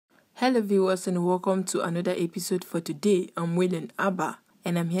Hello viewers and welcome to another episode for today. I'm William Abba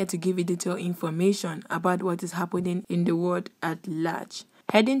and I'm here to give you detailed information about what is happening in the world at large.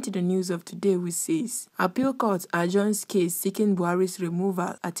 Heading to the news of today, which says, Appeal Court adjourns case seeking Buhari's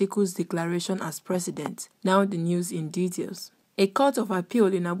removal, Atiku's declaration as president. Now the news in details. A court of appeal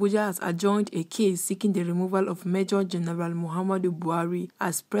in Abuja has adjourned a case seeking the removal of Major General Muhammadu Buhari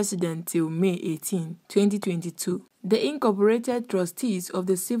as president till May 18, 2022. The incorporated trustees of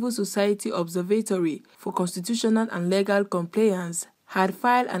the Civil Society Observatory for Constitutional and Legal Compliance had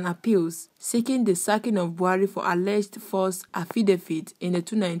filed an appeal seeking the sacking of Buhari for alleged false affidavit in the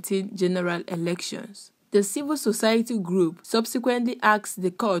 2019 general elections. The civil society group subsequently asked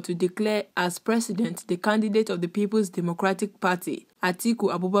the court to declare as president the candidate of the People's Democratic Party, Atiku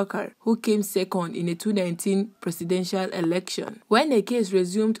Abubakar, who came second in the 2019 presidential election. When the case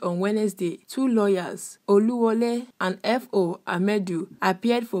resumed on Wednesday, two lawyers, Oluwole and F.O. Amedu,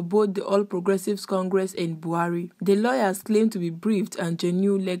 appeared for both the All Progressives Congress and Buhari. The lawyers claimed to be briefed and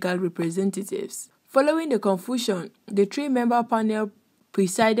genuine legal representatives. Following the confusion, the three-member panel,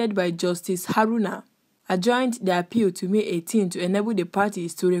 presided by Justice Haruna, adjourned the appeal to May 18 to enable the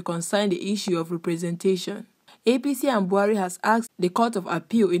parties to reconcile the issue of representation. APC and Buhari has asked the Court of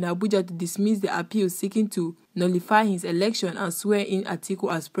Appeal in Abuja to dismiss the appeal seeking to nullify his election and swear in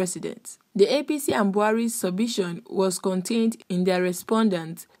Atiku as president. The APC and Buhari's submission was contained in their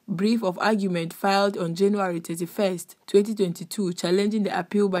respondent brief of argument filed on January 31, 2022, challenging the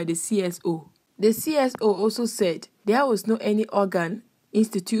appeal by the CSO. The CSO also said there was no any organ,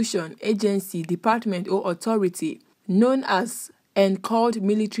 institution, agency, department or authority known as and called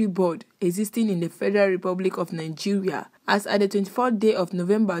military board existing in the Federal Republic of Nigeria as at the 24th day of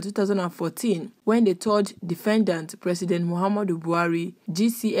November 2014 when the third defendant, President Muhammadu Buhari,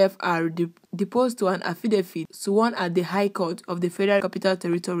 GCFR, deposed to an affidavit sworn at the High Court of the Federal Capital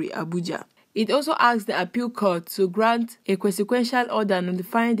Territory, Abuja. It also asked the appeal court to grant a consequential order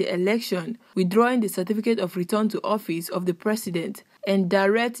notifying the election, withdrawing the certificate of return to office of the president, and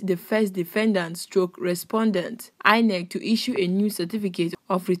direct the first defendant/respondent, INEC, to issue a new certificate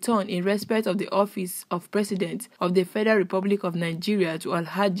of return in respect of the office of President of the Federal Republic of Nigeria to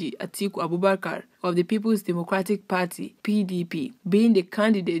Alhaji Atiku Abubakar of the People's Democratic Party, PDP, being the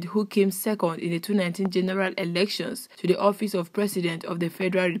candidate who came second in the 2019 general elections to the office of President of the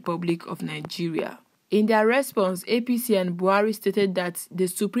Federal Republic of Nigeria. In their response, APC and Buhari stated that the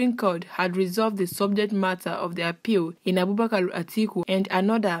Supreme Court had resolved the subject matter of the appeal in Abubakar Atiku and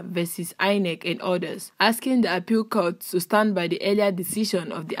another versus INEC and others, asking the appeal court to stand by the earlier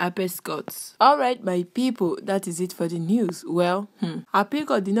decision of the apex courts. Alright, my people, that is it for the news. Well, appeal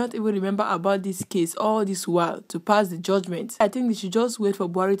court did not even remember about this case all this while to pass the judgment. I think they should just wait for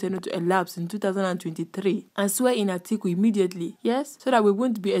Buhari tenure to elapse in 2023 and swear in Atiku immediately, yes, so that we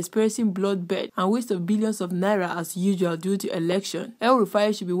won't be experiencing bloodbath and waste of billions of naira as usual due to election. El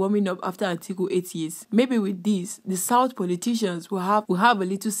Rufai should be warming up after Atiku 8 years. Maybe with this, the South politicians will have a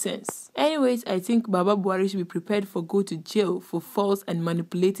little sense. Anyways, I think Baba Buhari should be prepared for go to jail for false and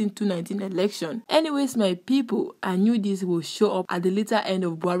manipulating 2019 election. Anyways, my people, I knew this will show up at the later end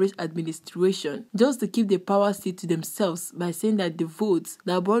of Buhari's administration, just to keep the power seat to themselves by saying that the votes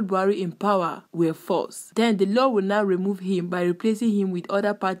that brought Buhari in power were false. Then the law will now remove him by replacing him with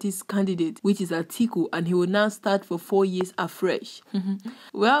other parties' candidate, which is Atiku, and he will now start for 4 years afresh.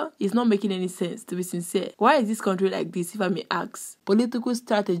 Well, it's not making any sense, to be sincere. Why is this country like this, if I may ask? Political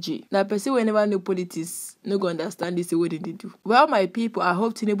strategy. Now, person will never know politics, no go understand this the way they do. Well, my people, I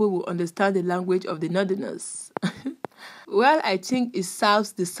hope Tinubu will understand the language of the Northerners. Well, I think it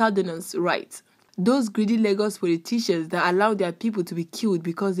serves the Southerners right. Those greedy Lagos politicians that allow their people to be killed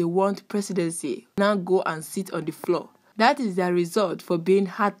because they want presidency now go and sit on the floor. That is their result for being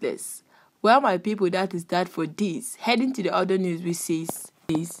heartless. Well, my people, that is that for this. Heading to the other news, which says,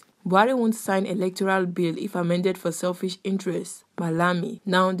 Buhari won't sign electoral bill if amended for selfish interests. Malami.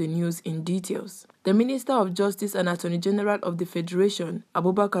 Now the news in details. The Minister of Justice and Attorney General of the Federation,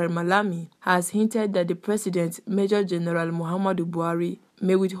 Abubakar Malami, has hinted that the President, Major General Muhammadu Buhari,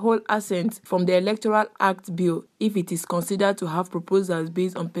 may withhold assent from the Electoral Act bill if it is considered to have proposals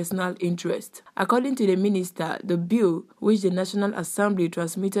based on personal interest. According to the minister, the bill, which the National Assembly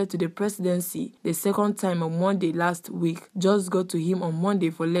transmitted to the presidency the second time on Monday last week, just got to him on Monday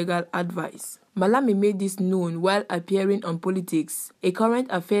for legal advice. Malami made this known while appearing on Politics, a current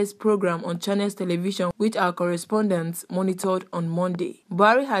affairs program on Channels Television which our correspondents monitored on Monday.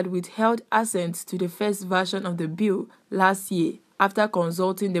 Buhari had withheld assent to the first version of the bill last year after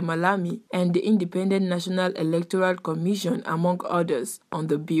consulting the Malami and the Independent National Electoral Commission, among others, on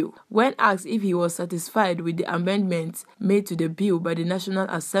the bill. When asked if he was satisfied with the amendments made to the bill by the National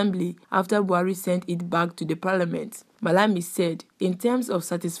Assembly after Buhari sent it back to the Parliament, Malami said, "In terms of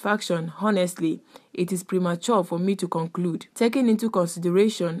satisfaction, honestly, it is premature for me to conclude. Taking into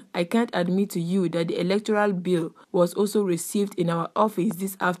consideration, I can't admit to you that the electoral bill was also received in our office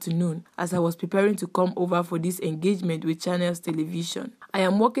this afternoon as I was preparing to come over for this engagement with Channels Television. I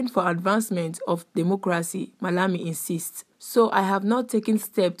am working for advancement of democracy," Malami insists. "So I have not taken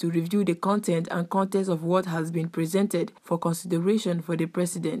steps to review the content and context of what has been presented for consideration for the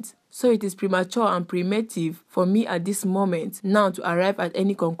president. So it is premature and primitive for me at this moment now to arrive at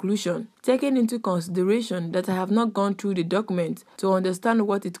any conclusion. Taking into consideration that I have not gone through the document to understand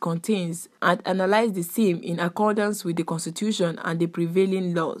what it contains and analyze the same in accordance with the Constitution and the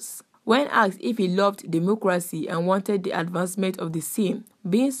prevailing laws." When asked if he loved democracy and wanted the advancement of the same,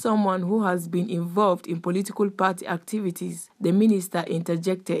 being someone who has been involved in political party activities, the minister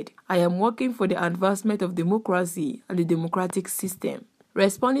interjected, "I am working for the advancement of democracy and the democratic system."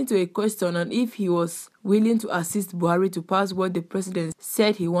 Responding to a question on if he was willing to assist Buhari to pass what the president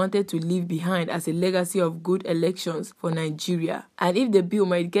said he wanted to leave behind as a legacy of good elections for Nigeria, and if the bill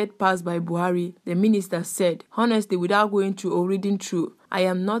might get passed by Buhari, the minister said, "Honestly, without going through or reading through, I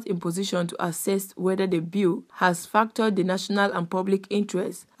am not in position to assess whether the bill has factored the national and public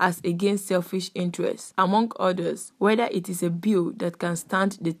interest as against selfish interests, among others, whether it is a bill that can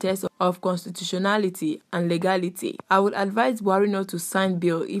stand the test of constitutionality and legality. I would advise Buhari not to sign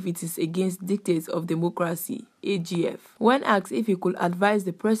bill if it is against dictates of democracy." AGF. When asked if he could advise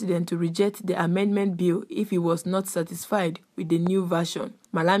the president to reject the amendment bill if he was not satisfied with the new version,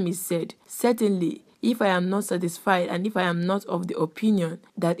 Malami said, "Certainly, if I am not satisfied and if I am not of the opinion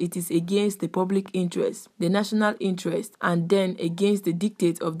that it is against the public interest, the national interest, and then against the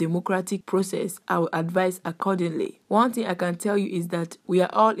dictates of democratic process, I will advise accordingly. One thing I can tell you is that we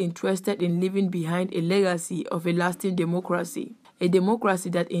are all interested in leaving behind a legacy of a lasting democracy, a democracy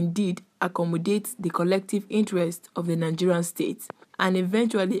that indeed accommodates the collective interest of the Nigerian state and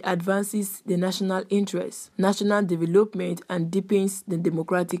eventually advances the national interest, national development, and deepens the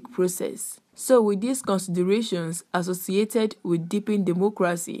democratic process. So with these considerations associated with deepening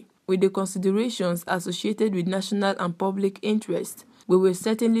democracy, with the considerations associated with national and public interest, we will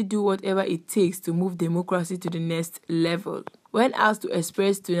certainly do whatever it takes to move democracy to the next level." When asked to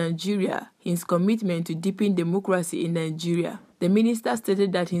express to Nigeria his commitment to deepen democracy in Nigeria, the minister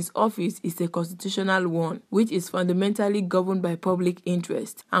stated that his office is a constitutional one, which is fundamentally governed by public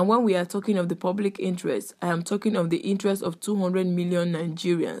interest. And when we are talking of the public interest, I am talking of the interest of 200 million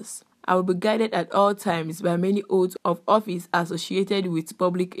Nigerians. "I will be guided at all times by many oaths of office associated with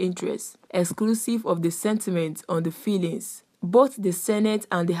public interest, exclusive of the sentiments on the feelings." Both the Senate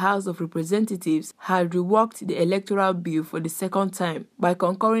and the House of Representatives had reworked the electoral bill for the second time by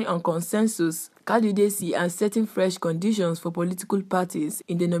concurring on consensus, candidacy, and setting fresh conditions for political parties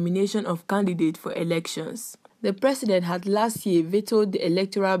in the nomination of candidates for elections. The president had last year vetoed the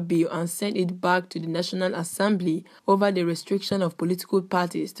electoral bill and sent it back to the National Assembly over the restriction of political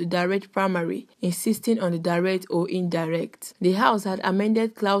parties to direct primary, insisting on the direct or indirect. The House had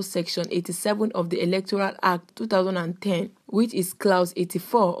amended Clause Section 87 of the Electoral Act 2010, which is Clause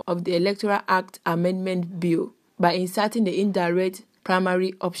 84 of the Electoral Act Amendment Bill, by inserting the indirect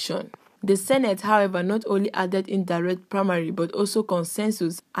primary option. The Senate, however, not only added indirect primary but also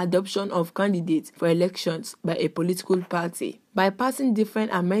consensus adoption of candidates for elections by a political party. By passing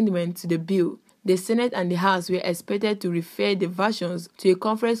different amendments to the bill, the Senate and the House were expected to refer the versions to a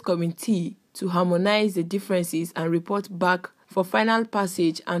conference committee to harmonize the differences and report back for final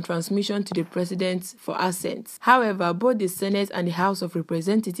passage and transmission to the President for assent. However, both the Senate and the House of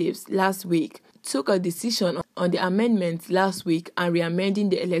Representatives last week took a decision on the amendments last week and re-amending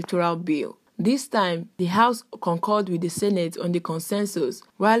the electoral bill. This time, the House concurred with the Senate on the consensus,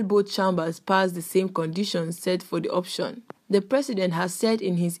 while both chambers passed the same conditions set for the option. The president has said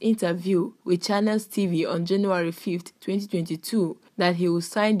in his interview with Channels TV on January 5, 2022, that he will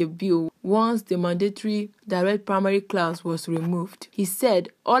sign the bill once the mandatory direct primary clause was removed. He said,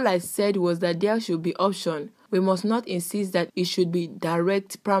 "All I said was that there should be option. We must not insist that it should be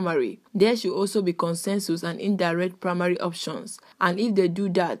direct primary. There should also be consensus and indirect primary options. And if they do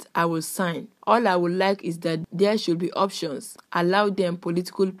that, I will sign. All I would like is that there should be options. Allow them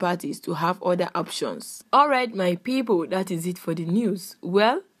political parties to have other options." Alright, my people, that is it for the news.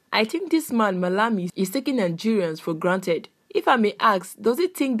 Well, I think this man, Malami, is taking Nigerians for granted. If I may ask, does he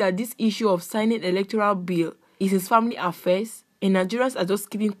think that this issue of signing electoral bill is his family affairs? and Nigerians are just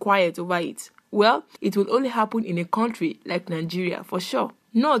keeping quiet over it. Well, it will only happen in a country like Nigeria for sure.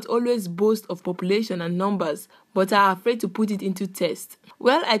 Not always boast of population and numbers, but are afraid to put it into test.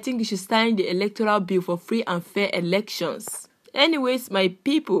 Well, I think you should sign the electoral bill for free and fair elections. Anyways, my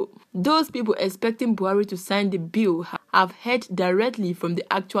people, those people expecting Buhari to sign the bill have heard directly from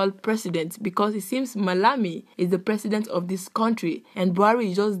the actual president, because it seems Malami is the president of this country and Buhari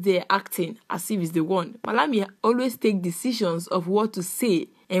is just there acting as if he's the one. Malami always takes decisions of what to say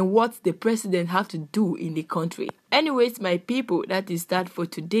and what the president have to do in the country. Anyways, my people, that is that for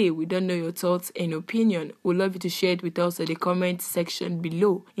today. We don't know your thoughts and opinion. We'd love you to share it with us in the comment section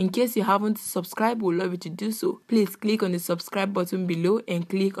below. In case you haven't subscribed, we'd love you to do so. Please click on the subscribe button below and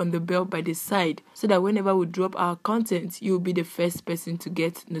click on the bell by the side, so that whenever we drop our content, you'll be the first person to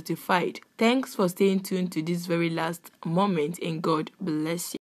get notified. Thanks for staying tuned to this very last moment, and God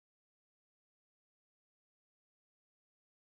bless you.